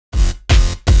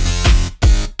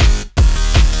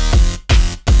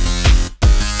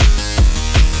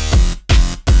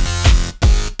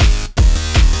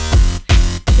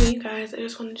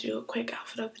want to do a quick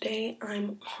outfit of the day.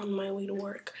 I'm on my way to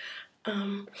work.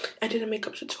 I did a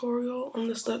makeup tutorial on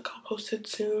this look. I'll post it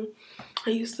soon.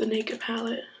 I used the Naked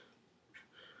palette.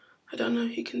 I don't know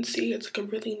if you can see. It's like a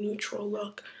really neutral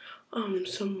look.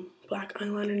 Some black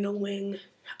eyeliner, no wing,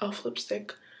 elf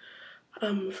lipstick,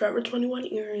 Forever 21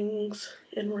 earrings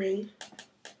and ring.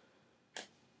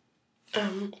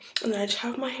 And then I just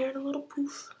have my hair in a little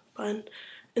poof bun.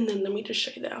 And then let me just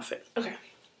show you the outfit. Okay.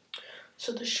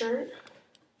 So the shirt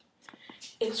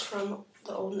is from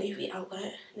the Old Navy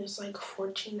outlet. And it's like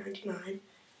 $14.99.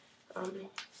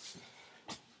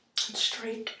 It's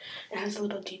straight. It has a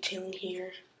little detailing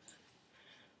here.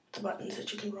 The buttons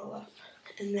that you can roll up.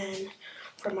 And then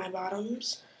for my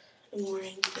bottoms, I'm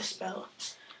wearing this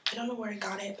belt. I don't know where I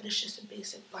got it, but it's just a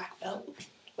basic black belt.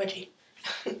 Wedgie.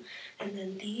 And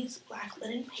then these black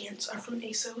linen pants are from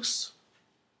Asos.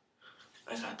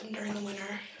 I got them during the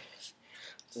winter.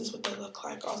 This is what they look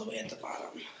like all the way at the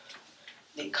bottom.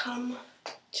 They come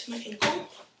to my ankle.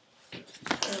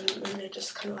 And they're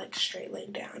just kind of like straight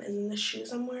laid down. And then the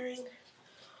shoes I'm wearing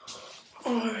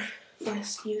are my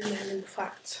Skews Madden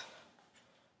flats.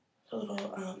 A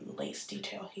little lace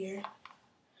detail here.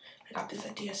 I got these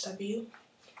at DSW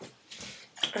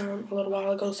a little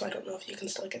while ago, so I don't know if you can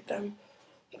still get them.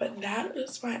 But that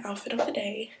is my outfit of the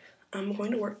day. I'm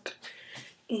going to work,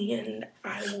 and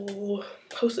I will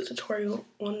post a tutorial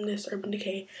on this Urban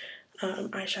Decay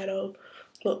eyeshadow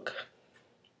look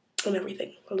and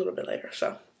everything a little bit later.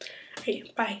 So,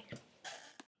 hey, bye.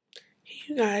 Hey,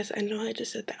 you guys, I know I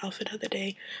just said the outfit of the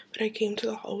day, but I came to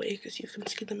the hallway because you can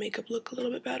see the makeup look a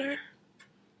little bit better.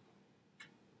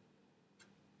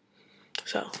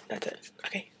 So, that's it.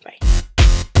 Okay, bye.